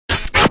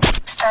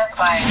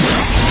required.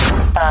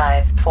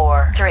 5,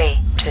 4, 3,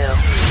 2.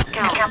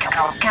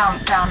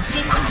 Countdown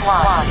sequence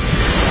 1.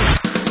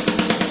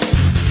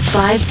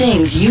 5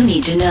 things you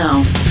need to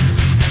know.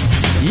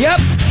 Yep.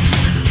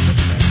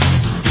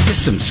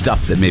 Just some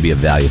stuff that may be of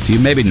value to you.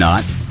 Maybe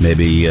not.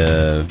 Maybe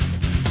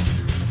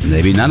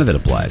none of it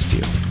applies to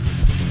you.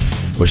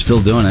 We're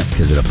still doing it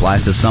because it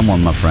applies to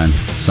someone, my friend.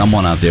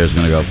 Someone out there is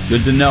going to go,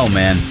 good to know,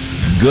 man.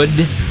 Good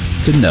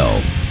to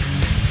know.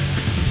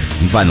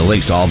 You can find the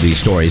links to all these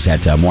stories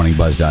at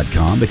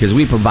morningbuzz.com because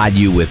we provide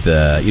you with,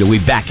 we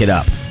back it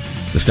up,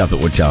 the stuff that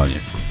we're telling you.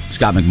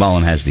 Scott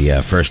McMullen has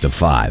the first of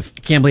 5.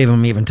 Can't believe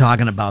I'm even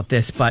talking about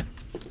this, but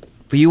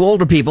for you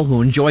older people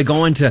who enjoy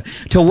going to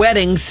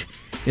weddings,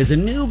 there's a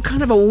new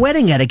kind of a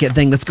wedding etiquette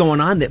thing that's going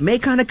on that may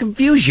kind of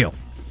confuse you.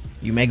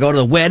 You may go to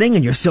the wedding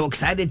and you're so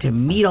excited to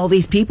meet all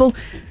these people,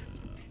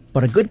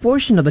 but a good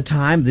portion of the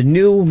time, the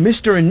new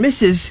Mr. and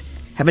Mrs.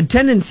 have a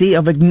tendency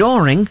of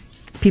ignoring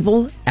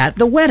people at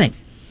the wedding.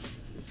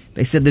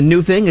 They said the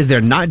new thing is they're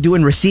not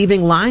doing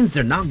receiving lines.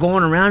 They're not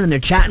going around and they're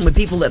chatting with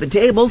people at the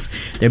tables.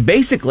 They're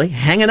basically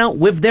hanging out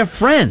with their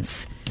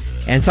friends.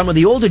 And some of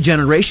the older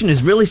generation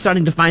is really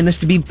starting to find this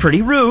to be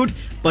pretty rude,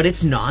 but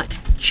it's not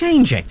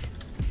changing.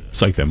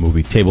 It's like that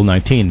movie, Table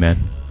 19, man.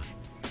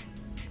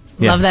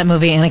 Yeah. Love that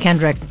movie, Anna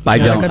Kendrick. I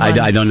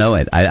don't know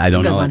it. I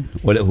don't know it.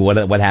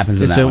 What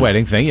happens in that? It's a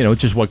wedding thing,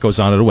 just what goes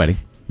on at a wedding.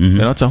 Mm-hmm.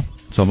 That's all.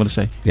 That's all I'm going to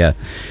say. Yeah.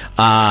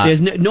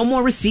 There's no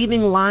more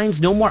receiving lines,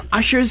 no more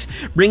ushers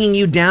bringing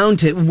you down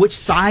to which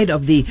side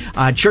of the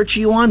church are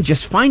you on.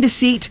 Just find a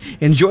seat,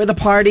 enjoy the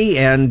party,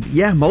 and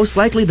most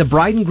likely the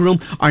bride and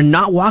groom are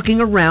not walking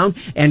around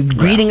and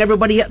greeting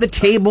everybody at the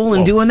table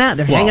and doing that.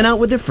 They're hanging out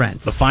with their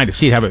friends. The find a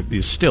seat,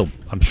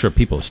 I'm sure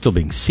people are still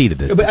being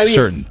seated at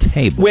certain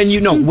tables. When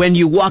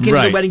you walk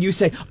into the wedding, you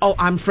say, "Oh,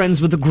 I'm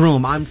friends with the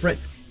groom.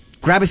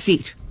 Grab a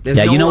seat."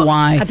 You know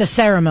why? At the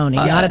ceremony,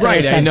 not at the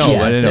reception.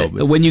 I know.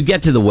 When you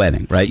get to the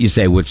wedding, right, you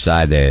say which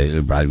side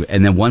the bride,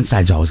 and then one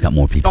side's always got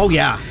more people. Oh,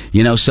 yeah.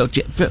 So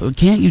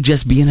can't you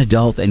just be an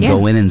adult and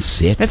go in and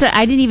sit?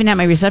 I didn't even have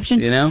my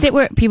reception. Sit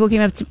where people came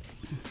up to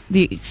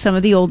some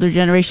of the older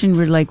generation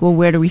were like, well,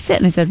 where do we sit?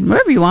 And I said,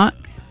 wherever you want.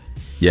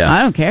 Yeah.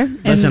 I don't care. And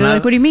they're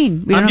like, what do you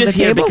mean? I'm just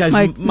here because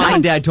my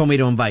dad told me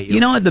to invite you. You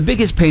know what? The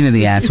biggest pain in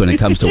the ass when it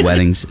comes to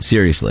weddings,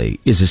 seriously,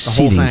 is a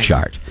seating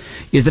chart.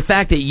 Is the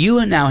fact that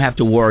you now have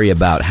to worry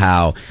about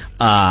how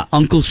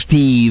Uncle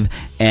Steve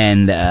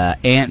and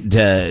Aunt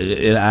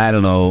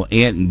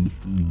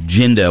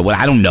Jinda,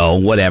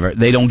 whatever,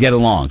 they don't get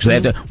along. So they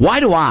have to. Why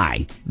do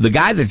I, the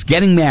guy that's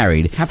getting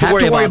married, have to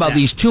worry about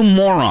these two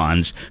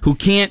morons who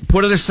can't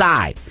put it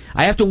aside?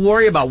 I have to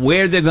worry about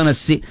where they're going to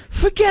sit.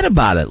 Forget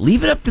about it.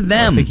 Leave it up to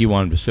them. I think you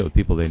want them to sit with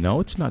people they know.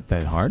 It's not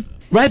that hard.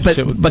 Right,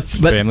 sit with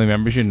family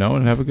members you know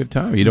and have a good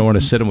time. You don't want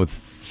to sit them with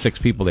 6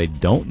 people they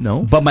don't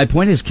know. But my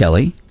point is,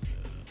 Kelly,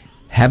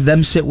 have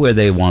them sit where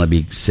they want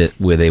to sit.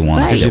 Why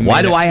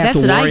do I have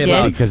to worry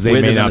about? Because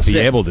they may not be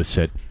able to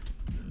sit.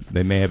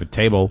 They may have a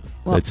table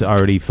that's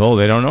already full.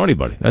 They don't know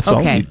anybody. That's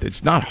all.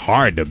 It's not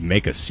hard to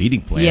make a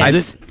seating plan.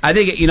 Yes. I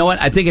think you know what?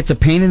 I think it's a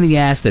pain in the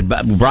ass that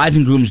brides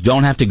and grooms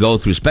don't have to go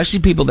through, especially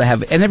people that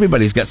have, and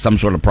everybody's got some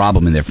sort of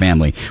problem in their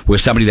family where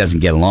somebody doesn't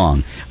get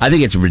along. I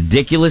think it's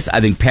ridiculous.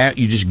 I think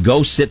you just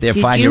go sit there,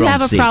 find your own seat. Did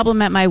you have a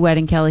problem at my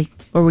wedding, Kelly?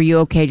 Or were you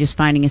okay just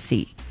finding a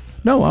seat?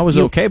 No, I was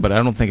okay, but I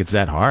don't think it's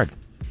that hard.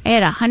 I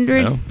had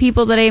 100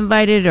 people that I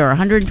invited, or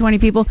 120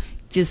 people.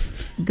 Just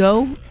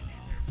go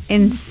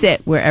and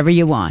sit wherever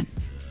you want.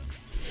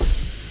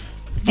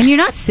 And you're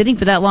not sitting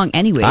for that long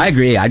anyways. I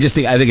agree. I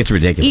think it's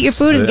ridiculous. Eat your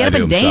food and get up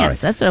and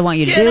dance. That's what I want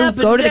you to do.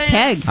 Go to the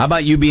keg. How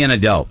about you be an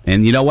adult?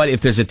 And you know what?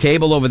 If there's a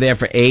table over there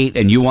for 8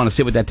 and you want to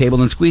sit with that table,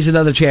 then squeeze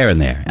another chair in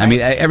there. Right. I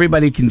mean,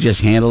 everybody can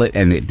just handle it,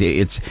 and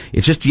it's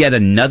just yet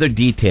another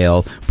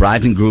detail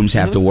brides and grooms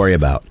have to worry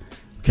about.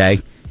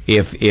 Okay?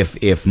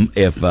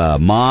 If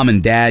mom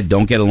and dad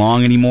don't get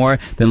along anymore,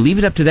 then leave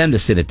it up to them to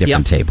sit at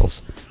different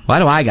tables. Why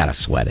do I gotta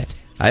sweat it?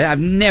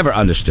 I've never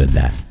understood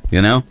that.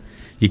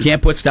 You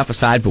can't put stuff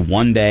aside for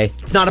one day.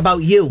 It's not about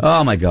you.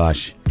 Oh my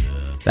gosh,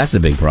 that's the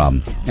big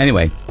problem.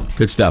 Anyway,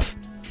 good stuff.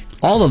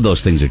 All of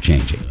those things are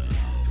changing,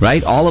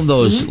 right? All of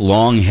those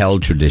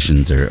long-held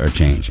traditions are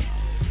changing.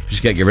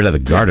 Just gotta get rid of the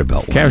garter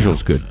belt.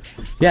 Casual's good.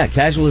 Yeah,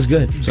 casual is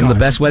good. Some of the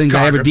best weddings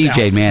I ever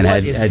DJ'd, man,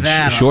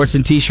 had shorts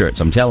and T-shirts.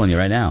 I'm telling you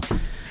right now.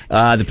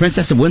 The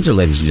Princess of Windsor,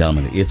 ladies and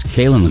gentlemen. It's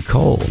Kayla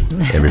Nicole,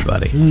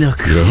 everybody.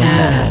 Nicole.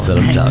 Yeah, that's what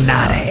I'm talking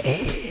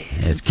about.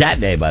 It's Cat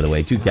Day, by the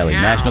way, too, Kelly.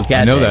 National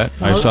Cat Day. I know that.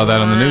 I saw that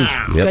on the news.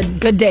 Yep.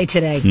 Good day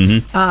today.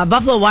 Mm-hmm.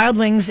 Buffalo Wild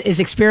Wings is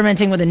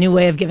experimenting with a new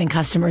way of giving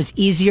customers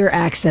easier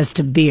access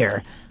to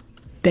beer.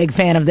 Big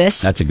fan of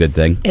this. That's a good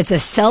thing. It's a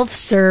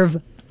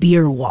self-serve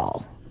beer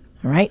wall.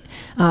 All right.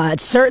 At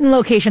certain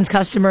locations,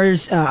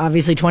 customers,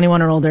 obviously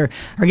 21 or older,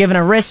 are given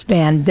a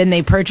wristband. Then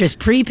they purchase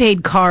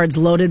prepaid cards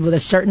loaded with a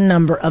certain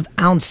number of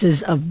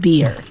ounces of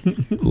beer.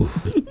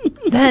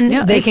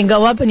 Then they can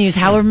go up and use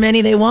however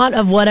many they want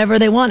of whatever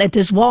they want at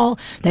this wall.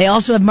 They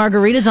also have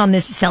margaritas on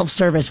this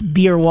self-service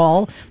beer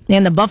wall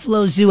and the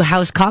Buffalo Zoo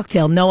House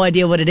cocktail. No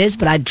idea what it is,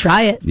 but I'd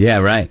try it. Yeah,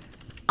 right.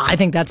 I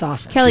think that's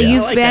awesome. Kelly, Yeah.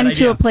 you've I like been that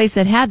to idea. a place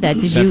that had that.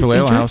 Did Central you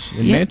Ale enjoy- House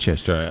in Yeah.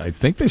 Manchester. I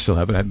think they still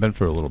have it. I've been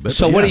for a little bit.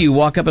 So but what yeah. do you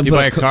walk up and you put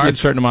buy a a co- card,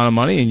 certain amount of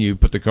money, and you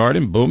put the card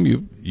in. Boom,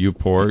 you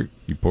pour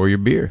your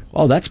beer.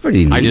 Oh, that's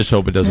pretty neat. I just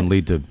hope it doesn't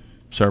lead to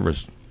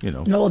servers.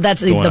 Well,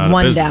 that's the going out of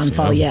one business,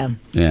 downfall. you know?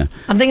 Yeah.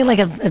 I'm thinking like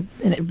a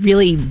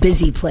really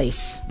busy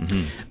place.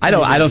 I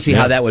don't see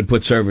how that would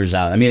put servers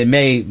out. I mean, it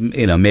may,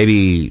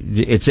 maybe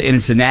it's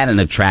an added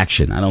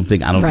attraction. I don't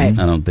think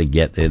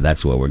yet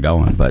that's where we're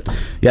going. But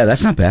yeah,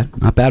 that's not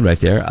bad. Not bad right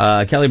there.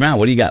 Kelly Brown,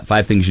 what do you got?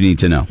 5 things you need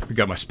to know. We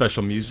got my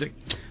special music.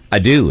 I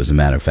do, as a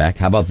matter of fact.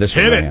 How about this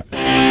Hit one? it.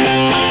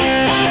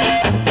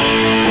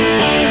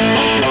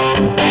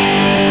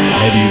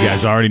 Maybe you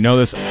guys already know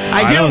this.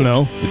 I don't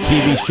know. The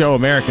TV show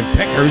American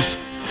Pickers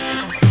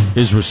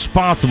is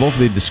responsible for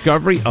the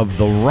discovery of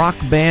the rock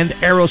band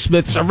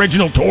Aerosmith's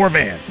original tour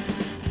van,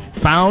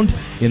 found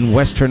in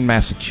western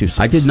Massachusetts.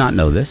 I did not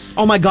know this.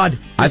 Oh my God,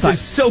 this is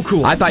so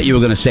cool. I thought you were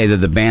going to say that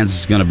the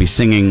band's going to be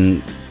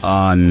singing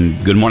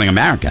on Good Morning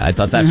America. I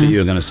thought that's what you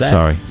were going to say.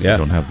 Sorry, Yeah. I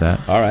don't have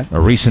that. All right. A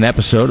recent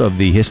episode of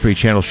the History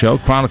Channel show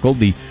chronicled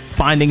the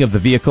finding of the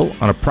vehicle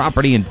on a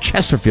property in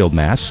Chesterfield,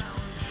 Mass.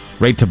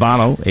 Ray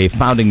Tabano, a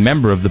founding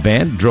member of the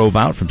band, drove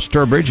out from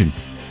Sturbridge and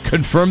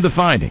confirmed the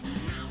finding.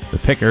 The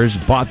Pickers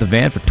bought the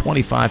van for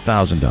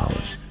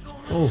 $25,000.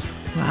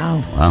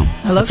 Wow. Wow.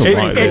 That looks It-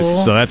 pretty it's-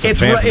 cool. So that's a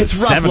It's van ru- from it's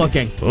the rough 70s.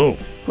 looking. Oh.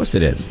 Of course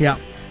it is. Yeah.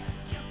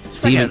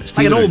 Stephen,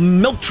 Like an old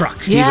milk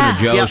truck. Stephen or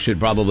Joe Yeah. should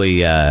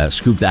probably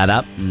scoop that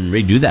up and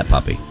redo that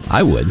puppy.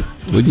 I would.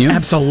 Wouldn't you?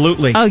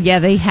 Absolutely. Oh yeah,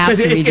 they have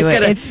to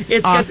redo it.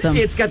 It's awesome.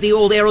 It's got the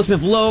old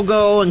Aerosmith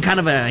logo and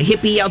kind of a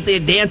hippie out there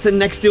dancing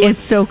next to it. It's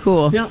so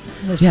cool. Yeah.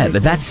 Yeah,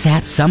 but that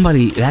sat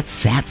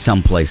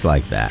someplace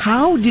like that.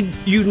 How did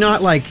you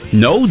not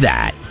Know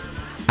that?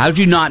 How'd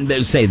you not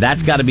say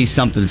that's got to be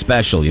something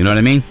special? You know what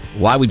I mean?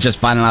 Why are we just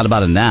finding out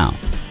about it now?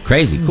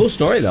 Crazy. Cool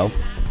story, though.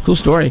 Cool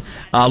story.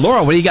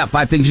 Laura, what do you got?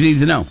 5 things you need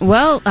to know.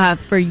 Well,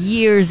 for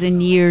years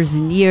and years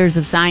and years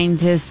of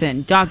scientists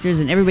and doctors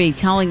and everybody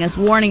telling us,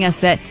 warning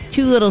us that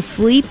too little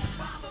sleep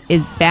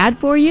is bad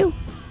for you.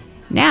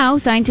 Now,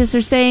 scientists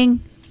are saying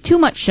too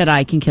much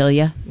shut-eye can kill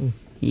you.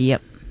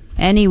 Yep.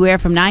 Anywhere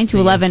from 9 to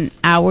 11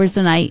 hours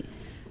a night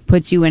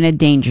puts you in a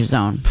danger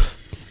zone.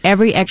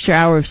 Every extra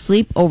hour of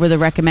sleep over the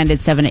recommended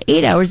 7 to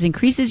 8 hours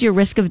increases your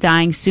risk of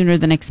dying sooner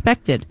than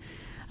expected.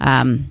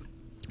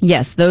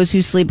 Yes, those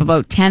who sleep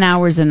about 10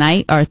 hours a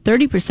night are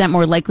 30%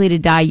 more likely to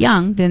die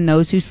young than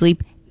those who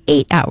sleep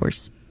 8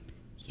 hours.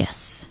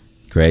 Yes.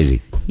 Crazy.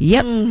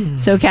 Yep.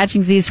 So catching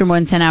disease for more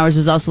than 10 hours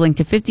was also linked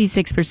to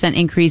 56%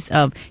 increase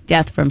of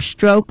death from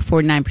stroke,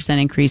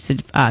 49% increase in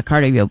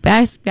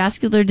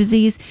cardiovascular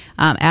disease.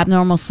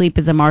 Abnormal sleep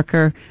is a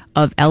marker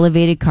of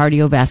elevated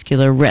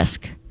cardiovascular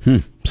risk.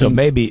 So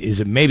maybe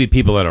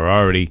people that are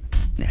already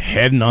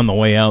heading on the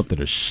way out that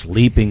are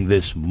sleeping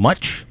this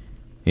much?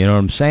 You know what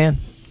I'm saying?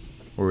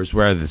 Or is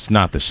where it's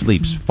not the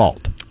sleep's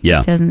fault?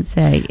 Yeah. It doesn't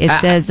say. It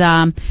says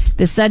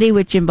the study,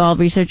 which involved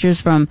researchers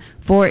from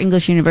 4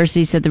 English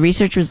universities, said the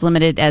research was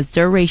limited as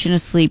duration of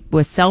sleep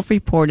was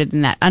self-reported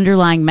and that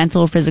underlying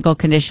mental or physical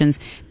conditions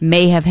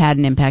may have had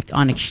an impact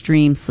on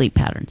extreme sleep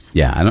patterns.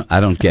 Yeah, I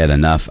don't get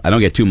enough. I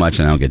don't get too much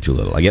and I don't get too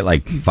little. I get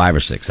like 5 or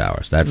 6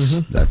 hours.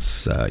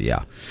 That's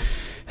yeah.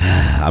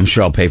 I'm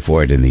sure I'll pay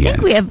for it in the I end.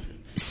 think we have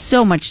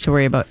so much to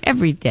worry about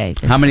every day.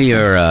 How many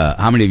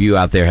of you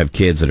out there have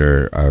kids that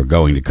are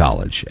going to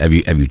college? Have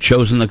you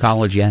chosen the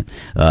college yet?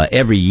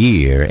 Every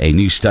year, a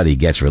new study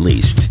gets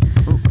released.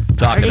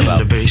 Talking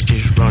about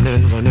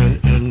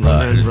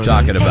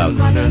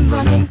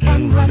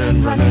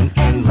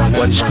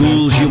what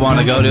schools you want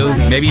to go to.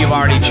 Maybe you've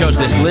already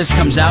chosen. This list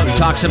comes out and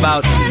talks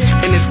about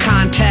in this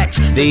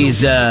context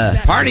these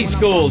party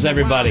schools.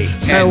 Everybody.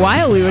 For a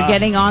while, we were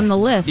getting on the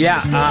list.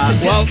 Yeah.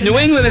 Well, New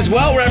England is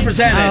well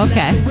represented. Oh,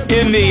 okay.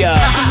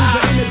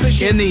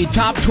 In the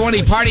top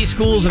 20 party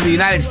schools of the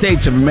United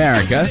States of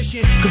America.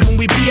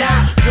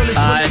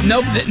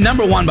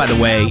 Number 1, by the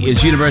way,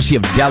 is University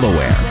of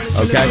Delaware.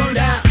 Okay,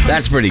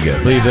 that's pretty good.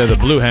 I believe they're the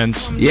Blue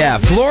Hens. Yeah,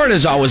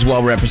 Florida's always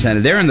well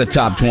represented. They're in the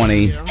top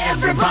 20.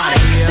 everybody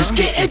let's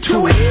get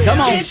into it. Come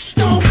on. Get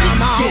stoked,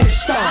 get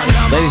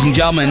started. Ladies and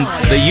gentlemen,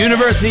 the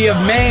University of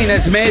Maine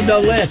has made the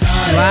list.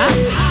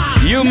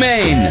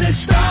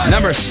 UMaine,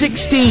 number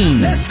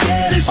 16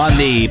 on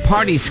the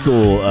party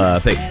school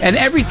thing. And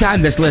every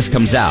time this list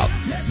comes out,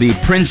 the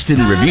Princeton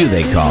Review,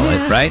 they call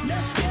it, right?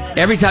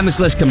 Every time this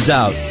list comes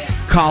out,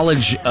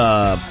 college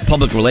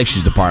public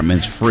relations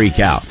departments freak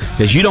out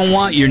because you don't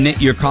want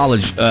your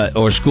college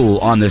or school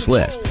on this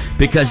list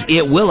because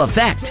it will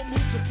affect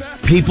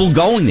people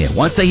going there.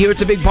 Once they hear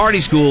it's a big party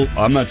school,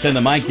 I'm not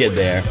sending my kid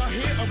there.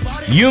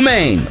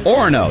 UMaine,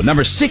 Orono,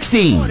 number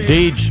 16.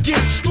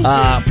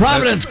 Deej.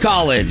 Providence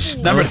College,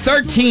 number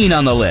 13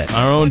 on the list.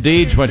 Our own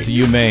Deej went to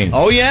UMaine.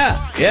 Oh,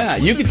 yeah,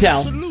 you can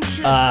tell.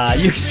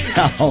 You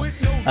can tell.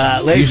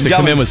 He used to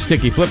come in with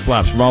sticky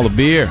flip-flops from all the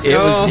beer. It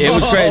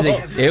was crazy.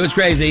 It was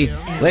crazy.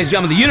 Ladies and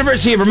gentlemen, the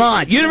University of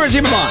Vermont. University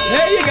of Vermont.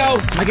 There you go.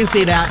 I can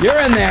see that. You're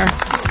in there.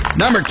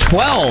 Number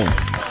 12.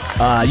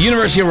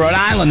 University of Rhode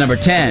Island, number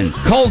 10.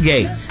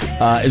 Colgate.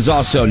 is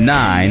also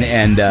 9,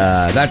 and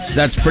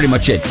that's pretty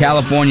much it.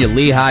 California,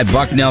 Lehigh,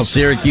 Bucknell,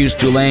 Syracuse,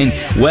 Tulane,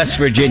 West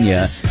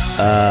Virginia,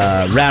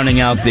 rounding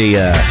out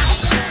the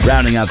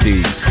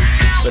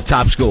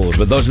top schools.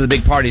 But those are the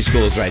big party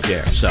schools right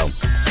there. So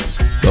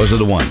those are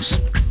the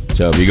ones.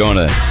 So if you're going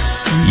to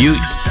U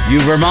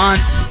Vermont,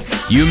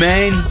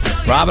 UMaine,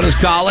 Providence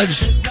College,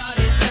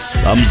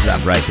 thumbs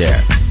up right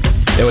there.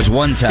 There was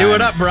one time. Do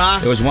it up, brah.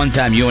 There was one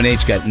time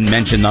UNH got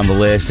mentioned on the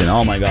list, and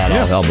oh my God,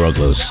 all hell broke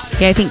loose.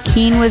 Yeah, I think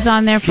Keene was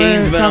on there for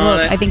Keene's a been couple.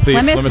 on it. I think See,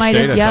 Plymouth Plymouth might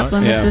State, have. I Yeah, thought.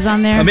 Plymouth was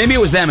on there. Or maybe it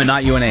was them and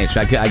not UNH.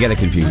 I get it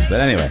confused.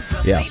 But anyway,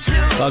 yeah.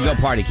 Well, go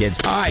party, kids.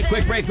 All right,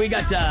 quick break. We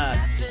got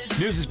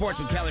news and sports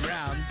with Kelly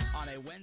Brown.